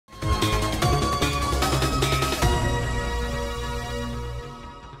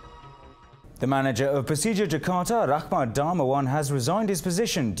The manager of Persija Jakarta, Rahmad Darmawan, has resigned his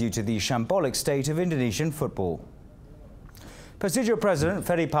position due to the shambolic state of Indonesian football. Persija president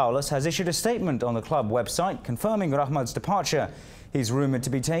Ferry Paulus has issued a statement on the club website confirming Rahmad's departure. He's rumoured to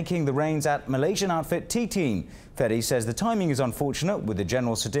be taking the reins at Malaysian outfit T-Team. Ferry says the timing is unfortunate with the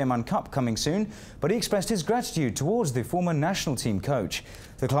General Sudirman Cup coming soon, but he expressed his gratitude towards the former national team coach.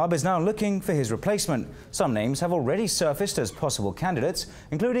 The club is now looking for his replacement. Some names have already surfaced as possible candidates,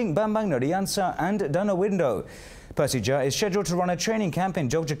 including Bambang Nurdiansa and Danawindo. Persija is scheduled to run a training camp in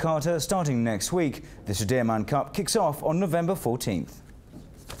Yogyakarta starting next week. The Sudirman Cup kicks off on November 14th.